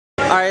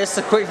Alright, it's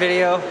a quick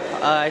video.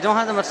 I don't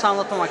have that much time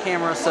left on my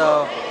camera,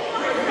 so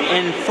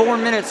in 4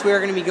 minutes we are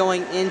going to be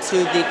going into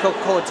the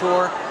Coca-Cola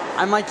tour.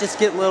 I might just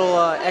get little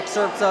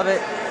excerpts of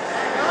it,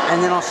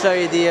 and then I'll show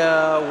you the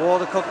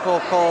World of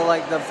Coca-Cola,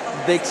 like the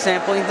big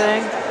sampling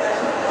thing.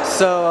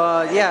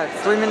 So yeah,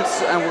 3 minutes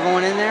and we're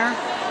going in there.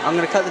 I'm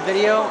going to cut the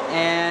video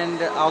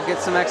and I'll get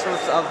some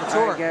excerpts of the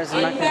tour. Right, guys,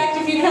 in fact,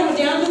 if you come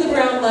down to the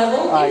ground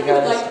level, if you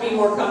would like to be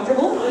more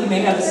comfortable, you may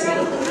have a seat.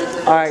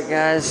 Alright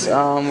guys,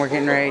 we're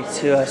getting ready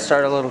to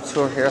start a little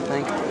tour here, I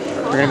think.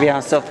 We're going to be on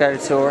a self-guided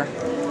tour.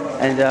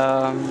 And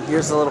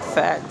here's a little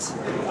fact.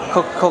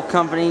 Coca-Cola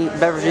Company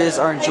beverages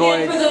are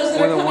enjoyed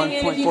more than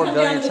 1.4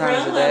 billion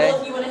times a day.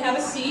 If you want to have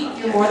a seat,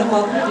 you're more than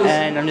welcome to do so.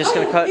 And I'm just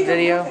going to cut the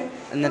video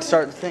and then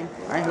start the thing.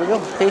 Alright, here we go.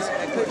 Peace.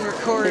 I couldn't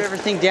record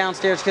everything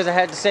downstairs because I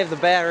had to save the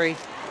battery.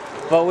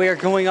 But we are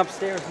going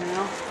upstairs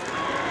now.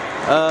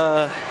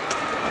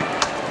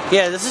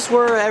 Yeah, this is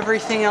where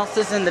everything else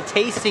is in the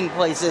tasting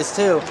places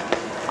too.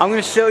 I'm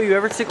going to show you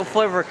every single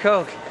flavor of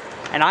Coke.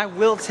 And I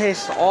will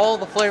taste all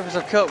the flavors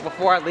of Coke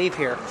before I leave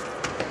here.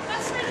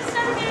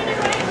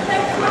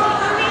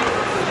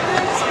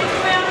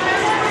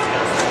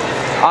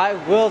 I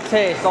will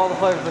taste all the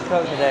flavors of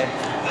Coke today.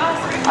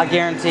 I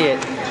guarantee it.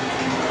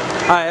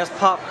 Alright, that's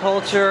pop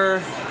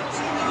culture.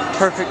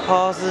 Perfect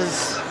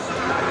pauses.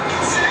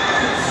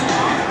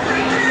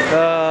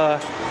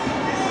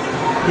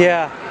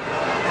 Yeah.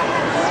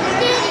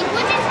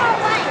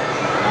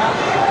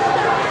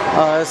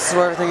 This is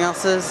where everything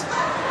else is.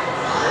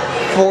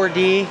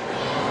 4D. I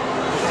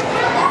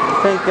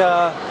think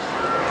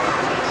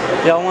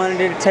y'all wanted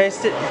to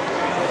taste it.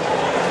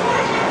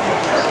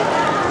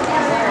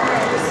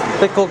 I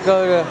think we'll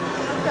go to.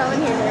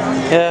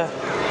 Yeah.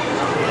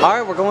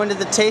 Alright, we're going to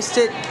the taste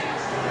it.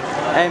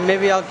 And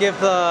maybe I'll give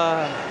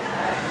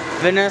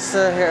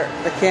Vanessa here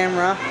the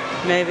camera.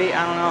 Maybe,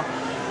 I don't know.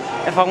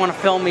 If I want to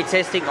film me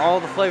tasting all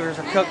the flavors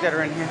of Coke that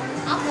are in here.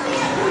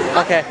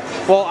 Okay.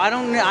 Well,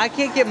 I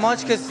can't get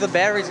much because the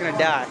battery's gonna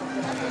die.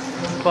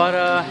 But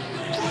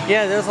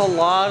yeah, there's a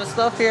lot of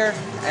stuff here,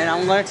 and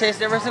I'm gonna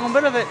taste every single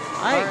bit of it.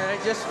 Alright, I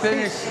just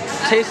finished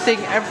tasting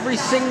every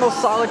single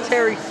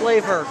solitary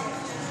flavor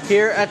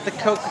here at the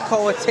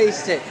Coca-Cola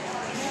Taste It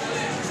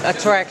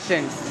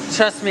attraction.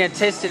 Trust me, I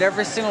tasted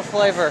every single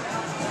flavor.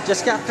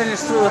 Just got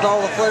finished through with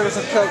all the flavors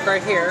of Coke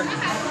right here.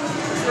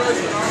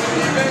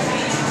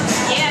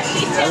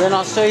 And then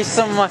I'll show you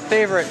some of my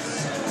favorites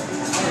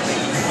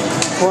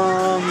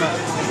from,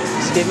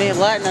 excuse me,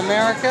 Latin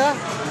America.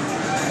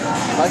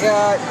 I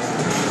got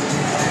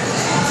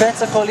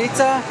Feta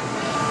Colita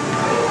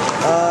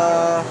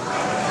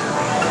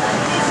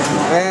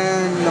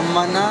and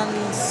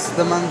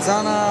the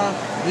Manzana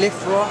Leaf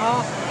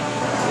Roja.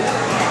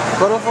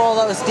 But overall,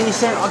 that was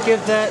decent. I'll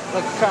give that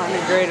a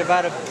continent grade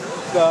about a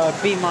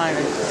B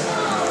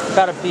minus.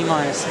 About a B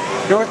minus.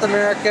 North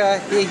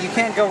America, yeah, you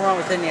can't go wrong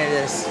with any of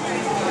this.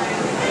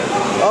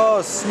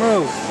 Oh,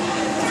 smooth.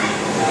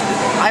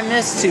 I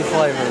missed 2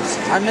 flavors.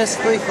 I missed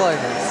 3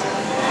 flavors.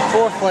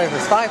 4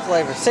 flavors, 5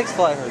 flavors, 6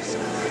 flavors.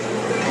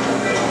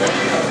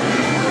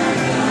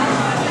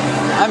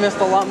 I missed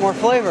a lot more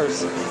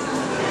flavors.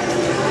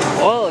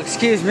 Well,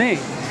 excuse me.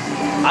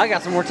 I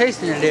got some more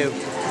tasting to do.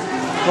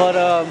 But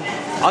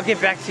I'll get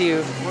back to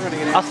you.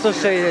 I'll still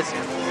show you this.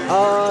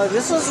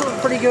 This was a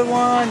pretty good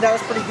one. That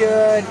was pretty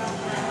good.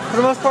 For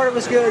the most part, it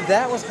was good.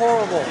 That was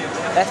horrible.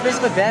 That's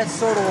basically bad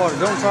soda water.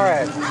 Don't try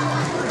it.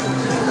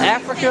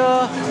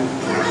 Africa,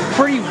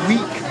 pretty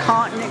weak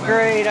continent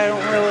grade. I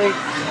don't really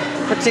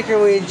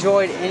particularly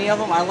enjoyed any of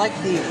them. I like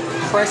the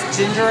fresh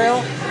ginger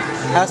ale.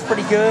 That was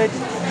pretty good.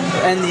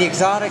 And the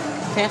exotic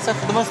Fanta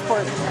for the most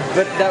part.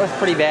 But that was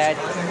pretty bad.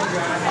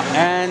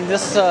 And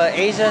this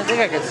Asia, they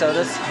got good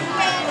sodas.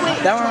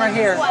 That one right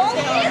here.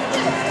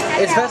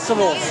 It's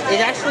vegetables. It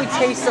actually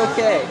tastes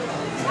okay.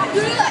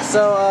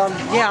 So,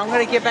 yeah, I'm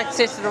going to get back to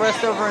tasting the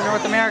rest over in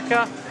North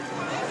America,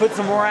 put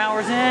some more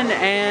hours in,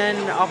 and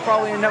I'll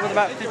probably end up with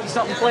about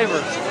 50-something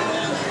flavors.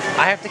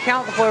 I have to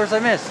count the flavors I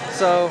missed.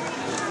 So,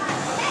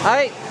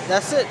 alright,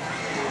 that's it.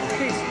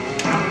 Peace.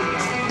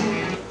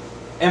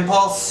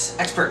 Impulse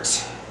Expert.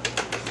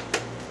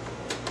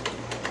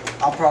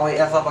 I'll probably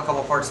F up a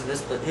couple parts of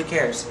this, but who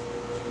cares?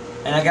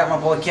 And I got my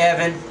boy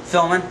Kevin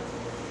filming.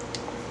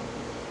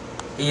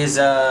 He's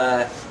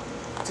got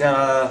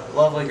a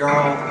lovely girl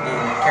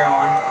named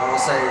Caroline. I will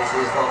say that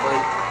she's lovely.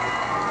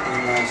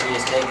 And she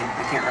is taken.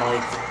 I can't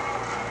really.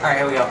 Alright,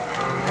 here we go. I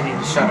need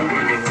to shut up when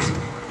you do this.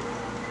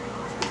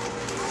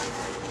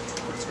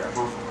 Let's grab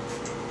one.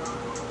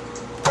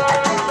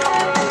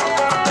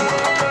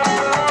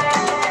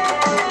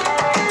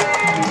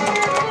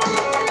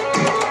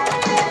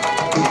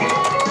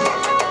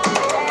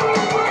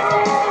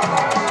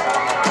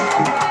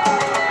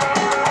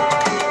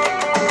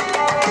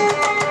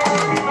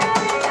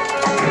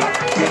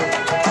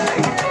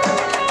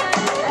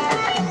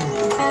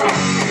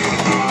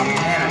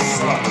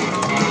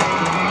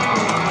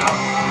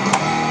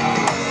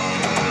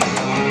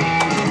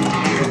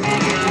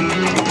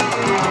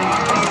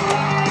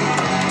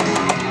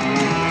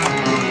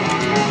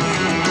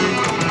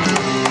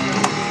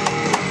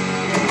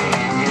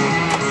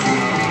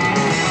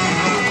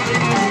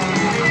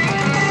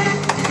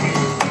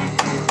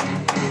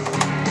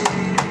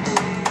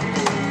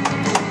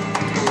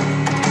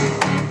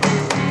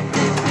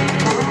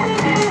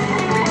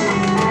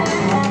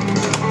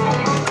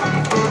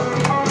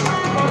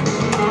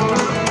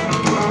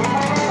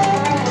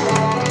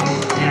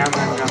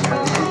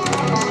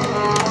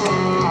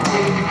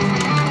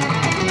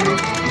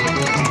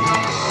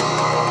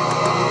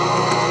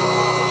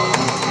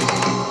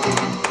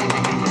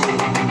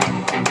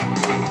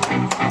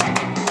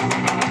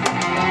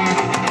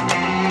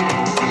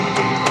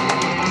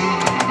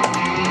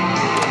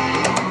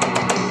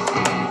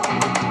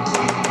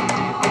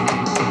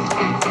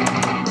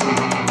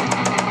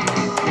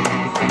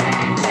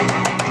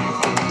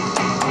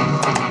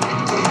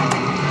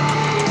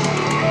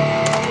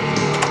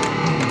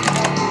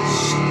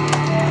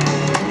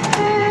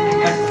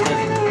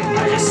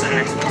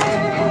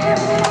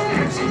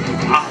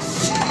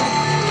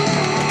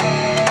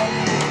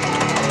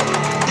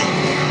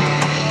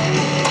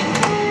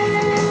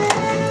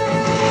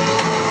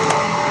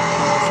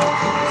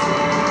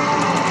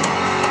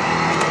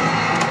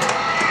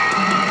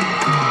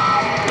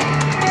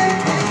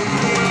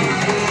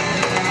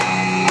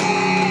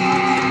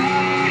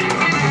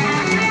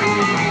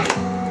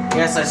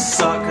 guess I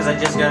suck because I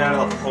just got out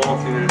of the pool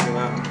a few minutes ago.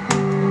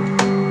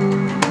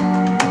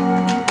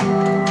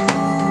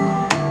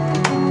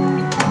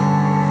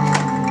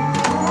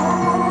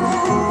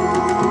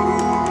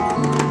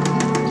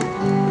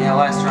 Yeah,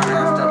 last round I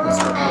effed up the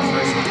start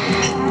first.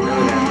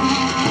 Really bad.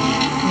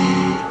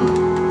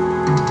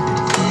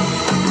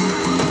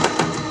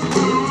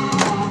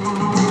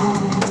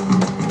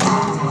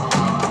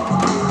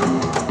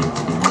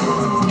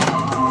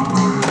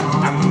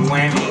 I'm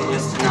whamming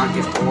just to not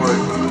get bored.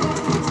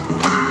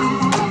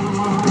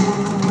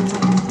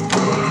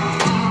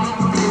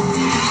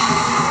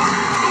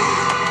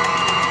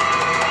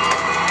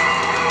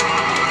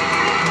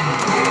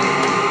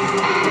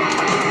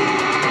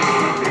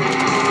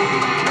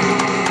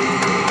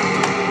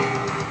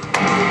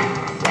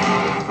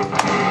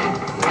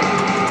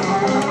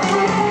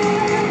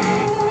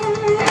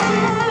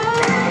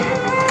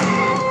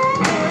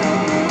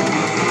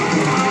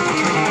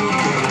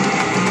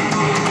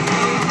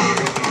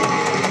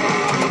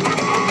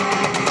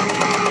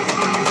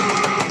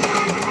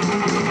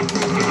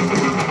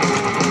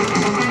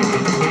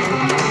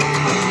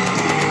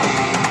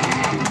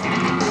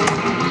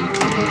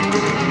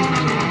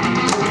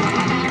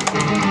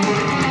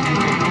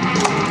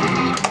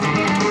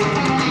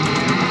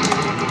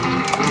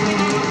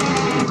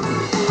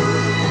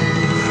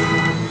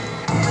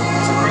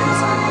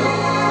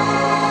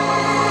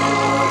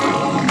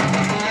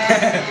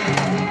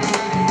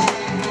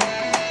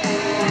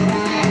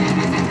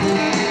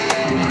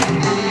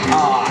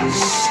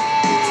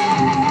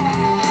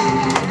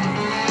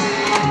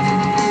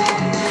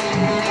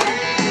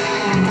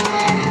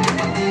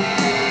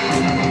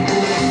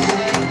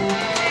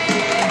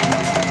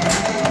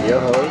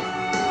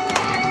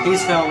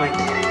 He's filming.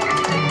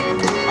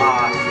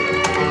 Ah,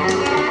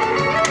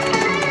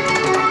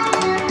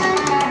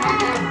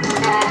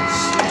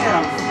 shit,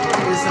 I'm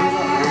fucking this up,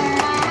 man.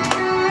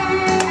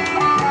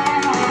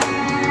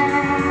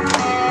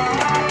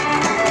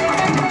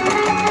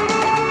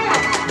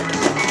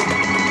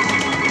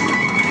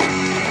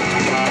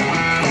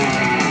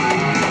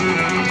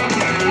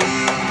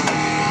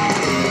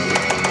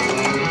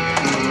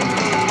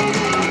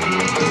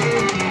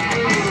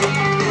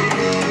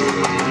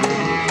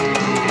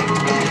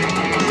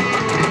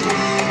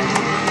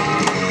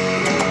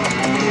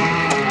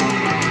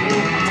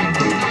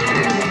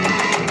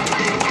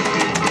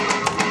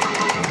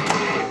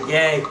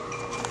 Yay.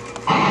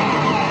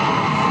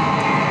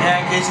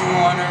 Yeah, in case you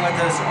were wondering what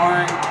those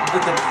orange,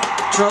 with the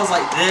controls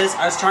like this,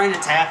 I was trying to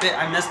tap it.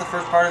 I missed the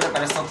first part of it,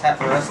 but I still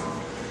tapped the rest.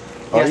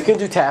 Oh, yes. You can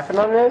do tapping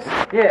on this?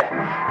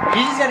 Yeah.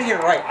 You just gotta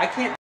get it right. I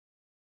can't.